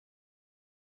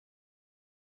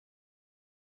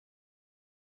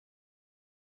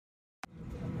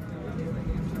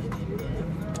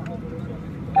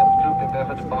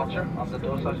departure. On the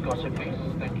door size caution please.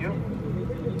 Thank you.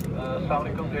 Assalamu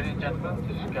alaikum ladies and gentlemen.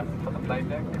 This is Captain for the flight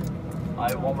deck.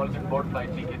 I warm welcome board flight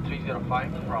PK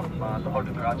 305 from Lahore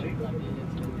to Karachi.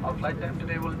 Our flight time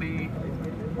today will be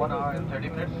 1 hour and 30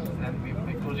 minutes and we will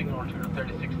be cruising on altitude of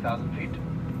 36,000 feet.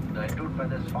 The indoor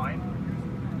weather is fine.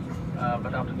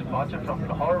 But after departure from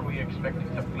Lahore, we are expecting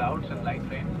some clouds and light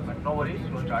rain. But no worries,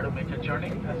 we'll try to make your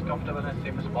journey as comfortable and as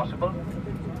safe as possible.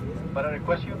 But I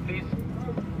request you, please,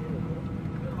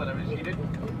 whenever seated,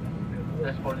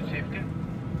 that's for your safety.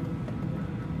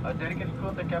 A dedicated crew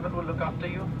in the cabin will look after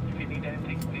you. If you need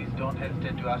anything, please don't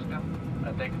hesitate to ask them.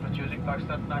 Thank you for choosing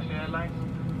Pakistan International Airlines.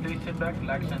 Please sit back,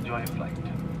 relax, and enjoy your flight.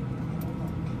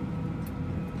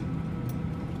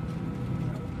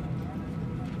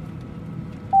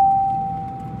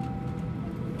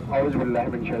 أعوذ بالله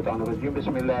من الشيطان الرجيم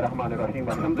بسم الله الرحمن الرحيم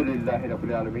الحمد لله رب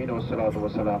العالمين والصلاة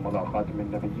والسلام على خاتم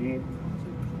النبيين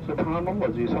سبحان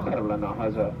الذي سخر لنا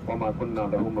هذا وما كنا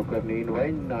له مقرنين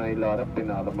وإنا إلى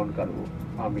ربنا لمنقلبون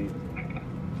آمين.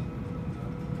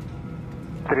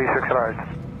 36 right.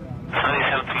 Sunny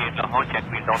 738 Lahore, check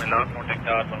me down 11, contact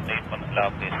tower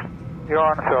 181 please. You're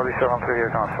on Sunny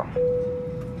 738 answer.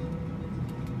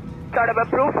 Start up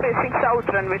approved facing south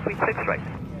runway 36 right.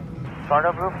 Start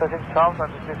up roof facing south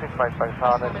and 36 right Pakistan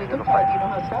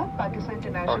Pakistan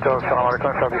International Airlines.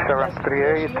 Saudi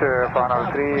 738 final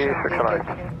 36 right.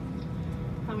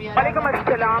 Walaikum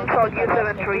Assalam, Saudi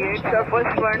 738,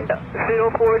 first wind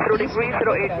 040 degrees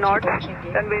 08 knots,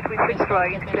 runway 36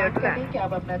 right, clear to land.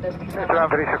 36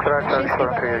 right, Saudi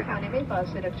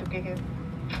 738.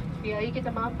 PIA की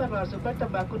तमाम परवाज़ों पर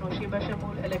तंबाकू नोशी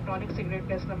बशमूल electronic cigarette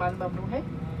का इस्तेमाल ममनू है।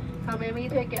 हमें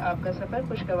उम्मीद है कि आपका सफर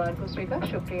खुशगवार गुज़रेगा।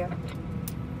 शुक्रिया।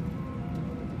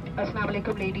 Assalamu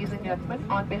alaikum ladies and gentlemen.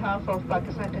 On behalf of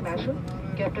Pakistan International,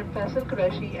 Captain Faisal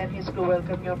Qureshi and his crew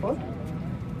welcome you aboard.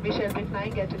 We shall be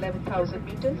flying at 11,000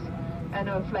 meters and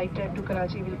our flight time to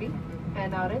Karachi will be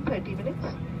 1 hour and 30 minutes.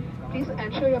 Please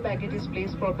ensure your baggage is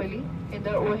placed properly in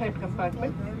the overhead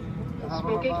compartment.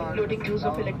 Smoking, including use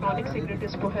of electronic cigarette,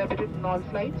 is prohibited in all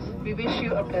flights. We wish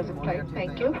you a pleasant flight.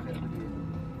 Thank you.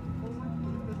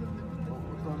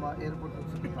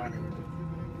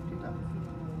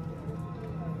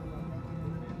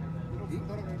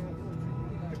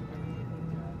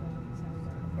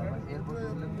 Airport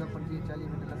लगता 25-40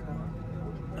 minute लगता है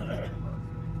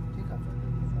ठीक है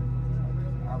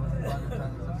आप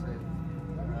सबसे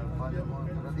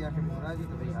रदिया के मुराद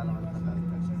तो भाई हाल हमारे पता ठीक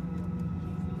है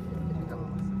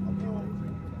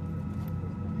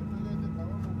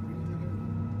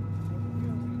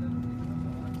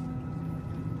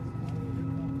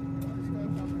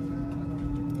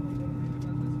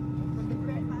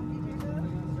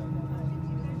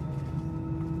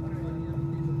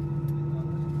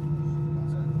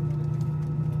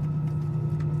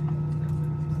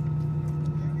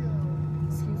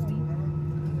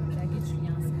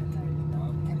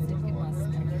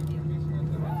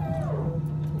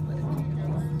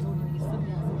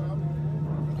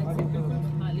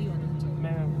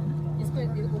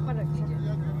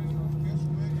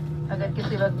अगर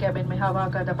किसी वक्त कैबिन में हवा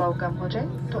का दबाव कम हो जाए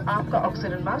तो आपका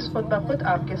ऑक्सीजन मास्क खुद ब खुद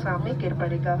आपके सामने गिर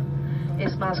पड़ेगा।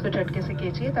 इस मास्क को झटके से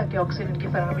खींचिए ताकि ऑक्सीजन की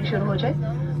फराहमी शुरू हो जाए।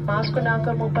 मास्क को नाक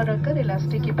और मुंह पर रखकर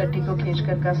इलास्टिक की पट्टी को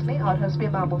खींचकर कस लें और हस्बे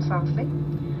मामूल सांस लें।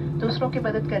 दूसरों की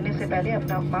मदद करने से पहले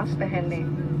अपना मास्क पहन लें।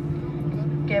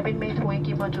 कैबिन में धुएं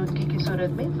की मौजूदगी की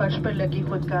सूरत में फर्श पर लगी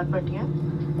खुदकार पट्टियां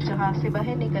जहाज से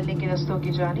बाहर निकलने के रास्तों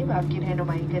की जानिब आपकी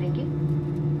रहनुमाई करेंगी।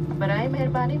 बराए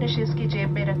मेहरबानी नशिस्त की जेब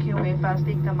में रखे हुए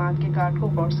हिफाजती इक़दामात के कार्ड को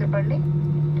गौर से पढ़ लें।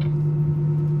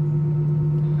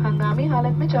 हंगामी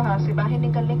हालत में जहाज से बाहर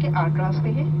निकलने के 8 रास्ते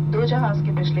हैं। 2 जहाज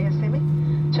के पिछले हिस्से में,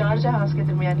 4 जहाज के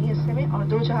दरमियानी हिस्से में और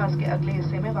 2 जहाज के अगले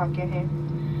हिस्से में वाक़ हैं।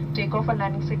 टेक ऑफ और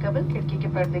लैंडिंग से कबल खिड़की के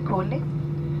पर्दे खोल लें।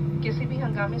 किसी भी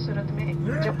हंगामी सूरत में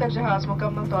जब तक जहाज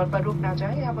मुकम्मल तौर पर रुक ना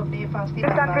जाए आप अपने हिफाजती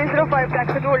सूरत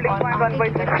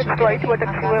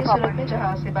में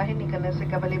जहाज से बाहर निकलने से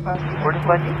कबल हिफाजती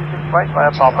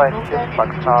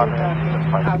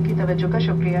आपकी तवज्जो का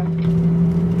शुक्रिया।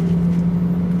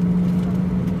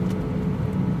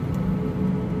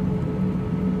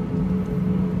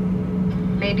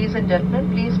 Ladies and gentlemen,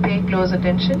 please pay close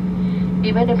attention.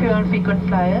 Even if you are frequent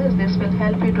flyers, this will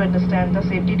help you to understand the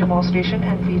safety demonstration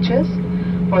and features.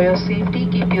 For your safety,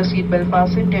 keep your seatbelt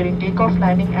fastened during takeoff,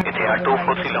 landing and ATR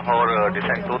 240 Lahore,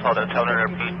 descent 2700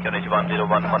 feet, QNH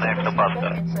 1011, extra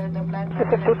Pascal.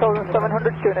 Descent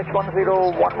 2700, QNH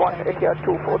 1011, ATR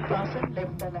 240.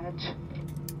 Lift the latch.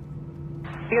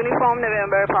 Uniform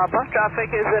November, Papa. Traffic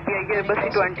is PIA Airbus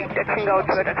A320, taxiing out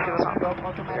to the taxi.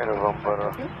 November.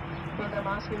 pull the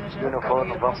mask with a jerk, Uniform cover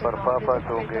your nose bumper and mouth Papa with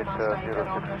to it, fit the gate mask tight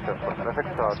around your 06 head for by traffic holding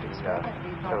the start mask to stop and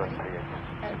breathe normally.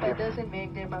 738. Help others in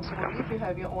make their mask only if you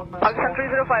have your own mask Pakistan on.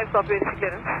 305, copy ATC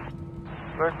clearance.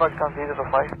 Current Pakistan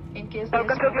 305. In case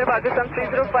Welcome to clear Pakistan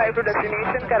 305 to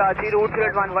destination Karachi, route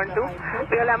 0112.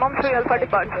 We are Lamam 3 Alpha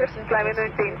departure, climbing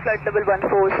maintain flight level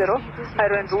 140,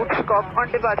 aero en route, scope on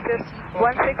departure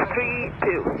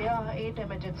 1632. There are 8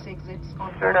 emergency exits on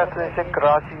board. Current destination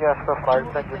Karachi as per flight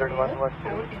plan unit 112.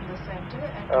 4 in the center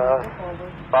and 2 in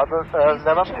the forward.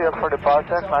 Lamam 3 Alpha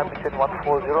departure, climb mission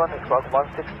 140 and squawk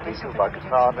 1632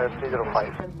 Pakistan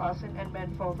 305. Fasten and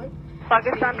bend forward.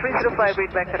 Pakistan 305,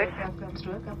 read back correct. Comes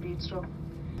to a complete stop.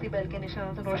 Bell के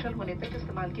निशानों तक रोशन होने तक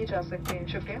इस्तेमाल किए जा सकते हैं।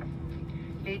 शुक्रिया।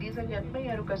 Ladies and gentlemen,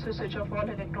 you are requested to switch off all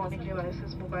electronic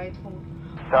devices, mobile phone.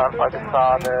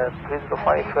 Pakistan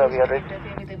 305, we are ready.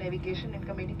 With the navigation and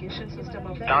communication system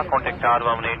of the Star contact star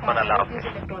 181 Allah.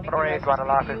 Alright, 1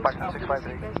 Allah, Pakistan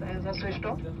 653. Has a switched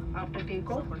off after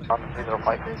takeoff.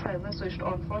 305. Has a switched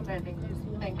on for landing.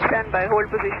 Thank you. Stand by, hold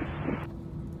position.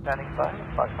 Standing by,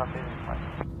 Pakistan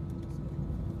 305.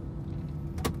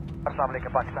 Assalamu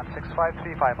alaikum, Pakistan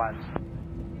 6535 miles.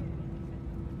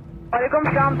 Walaikum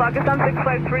Salam, Pakistan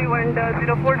 653, wind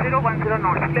 04010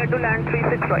 knots, clear to land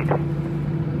 36 right.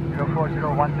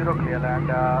 04010 clear land,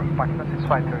 Pakistan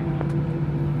 653.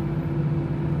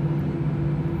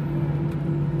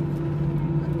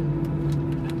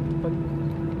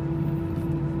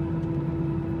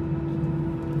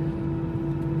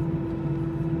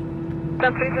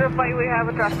 Pakistan 305, we have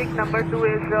a traffic number 2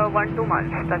 is 12 miles,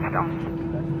 touchdown.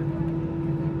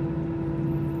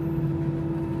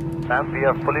 Ma'am, we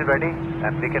are fully ready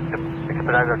and we can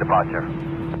expedite our departure.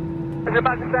 Mr.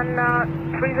 Pakistan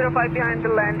 305 behind the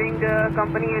landing,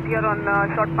 company ATR on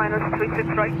short finals 36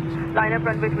 right, line up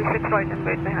runway 36 right and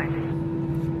wait behind.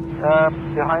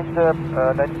 Behind the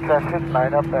landing traffic,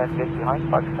 line up and wait behind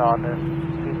Pakistan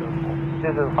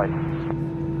 305.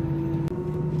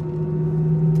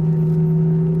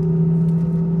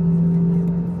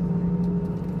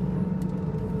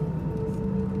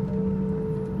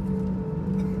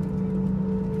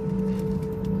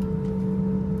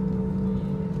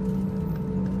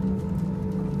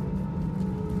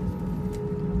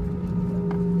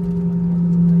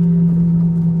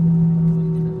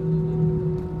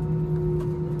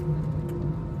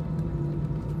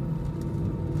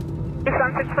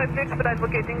 Pakistan 656, but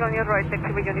advocating on your right,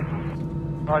 taxi by uniform.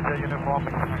 Roger, uniform,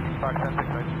 Pakistan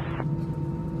 656.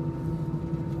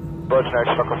 Bird night,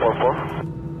 Stocker 44.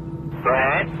 Go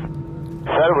ahead.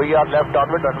 Sir, we are left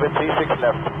downwind, runway 36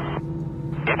 left.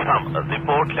 Yes,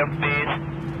 report left base,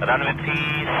 runway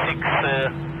 36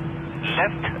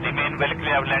 left, remain well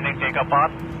clear of landing, take a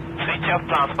path. Switch off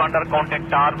transponder, contact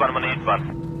tower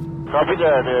 1181. Copy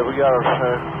that, we are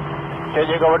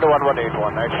changing over to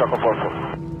 1181, night Stocker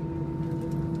 44.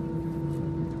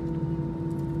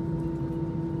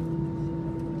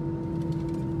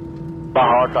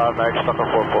 Lahore Tower, night Stocker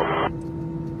 44.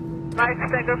 Night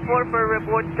Stagger 4 for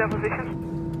report position.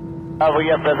 We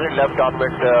are present left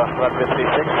downwind, runway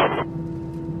 36.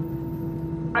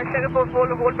 Night Stagger 4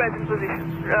 hold present position.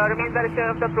 Remain very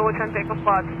clear of the approach and take off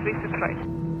path 36 right.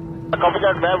 Copy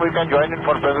that, ma'am, we can join in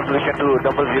for present position to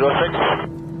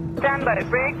 006. Stand by,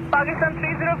 break. Pakistan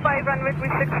 305, runway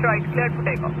 36 right, cleared for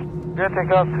takeoff. Clear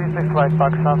takeoff 36 right,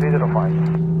 Pakistan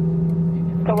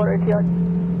 305. Tower ATR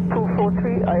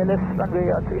 243, ILS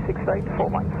runway 36 right, 4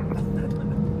 miles.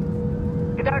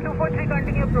 Guitar 243,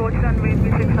 continue approach runway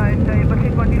 36 right, Airbus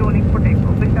A320 rolling for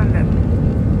takeoff, will turn left.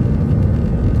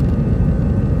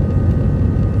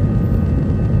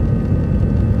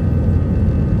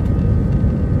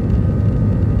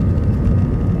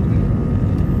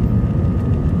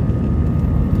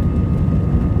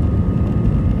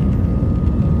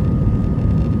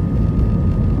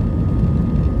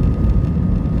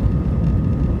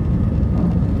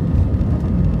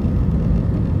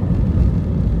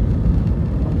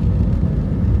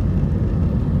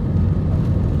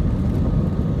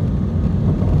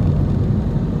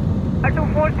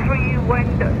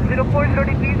 Wind 040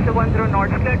 degrees, 10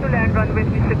 knots, clear to land runway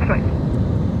 36 right.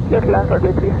 Clear to land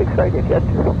runway 36 right, ATR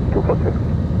 243.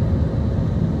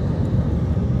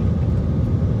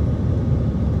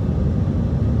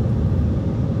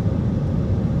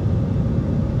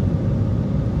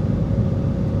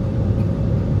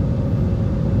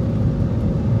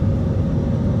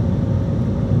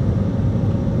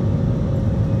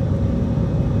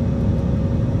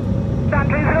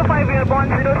 Airborne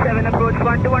 07, approach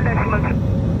 121.3.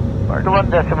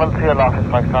 121.3, Allah Hafiz,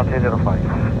 Pakistan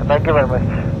 305. Thank you very much.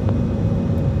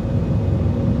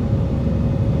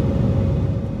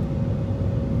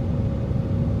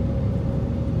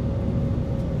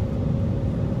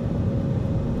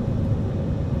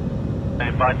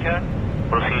 departure.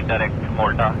 Proceed direct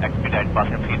Malta, expedite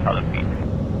passing 3000 feet.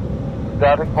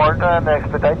 Direct Malta and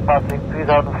expedite passing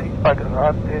 3000 feet,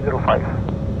 Pakistan 305.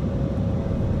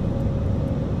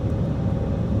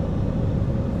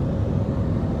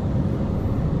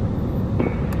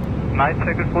 Night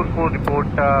Circle 44 report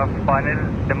final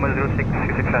December 06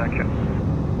 action.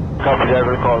 Copy, I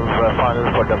will call final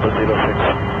for December 06.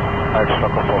 Night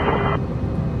Circle 44.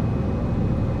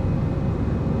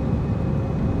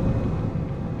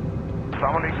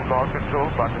 Assalamu alaikum, Lahore Control,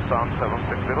 Pakistan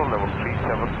 760, level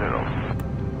 370.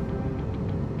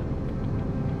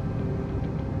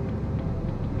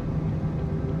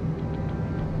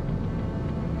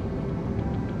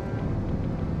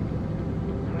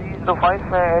 So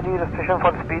 5, any restriction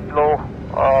for speed below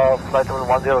flight level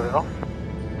 10,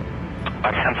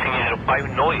 Pakistan 305,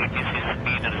 no ATC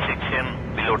speed restriction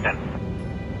below 10.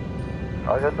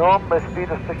 No speed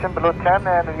restriction below 10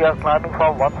 and we are climbing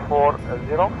from 140,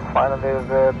 final is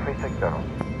 360.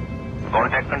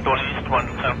 Contact control is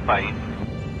 175.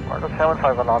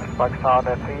 175 alarm, Pakistan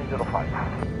at 305.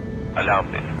 Allah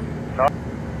Hafiz.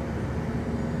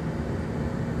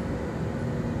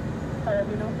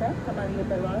 हमारी ये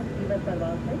परवाज़ even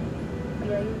परवाज़ है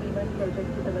PIA even project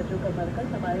की तवज्जो का मरकज़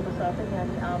हमारे मुसाफिर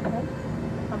यानी आप हैं।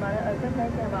 हमारा अज़म है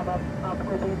कि हम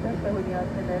आपको बेहतर सहूलियात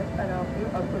से लैस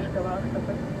आरामदेह और खुशगवार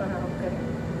सफ़र फराहम करें।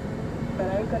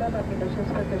 बराए करम अपनी नशिश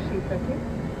पर तशरीफ़ रखें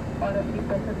और अपनी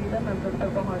पसंदीदा मंजिल पर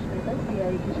पहुँचने तक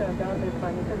PIA की शानदार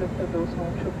मेज़बानी से लुत्फ़ अंदोज़ हों।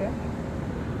 शुक्रिया।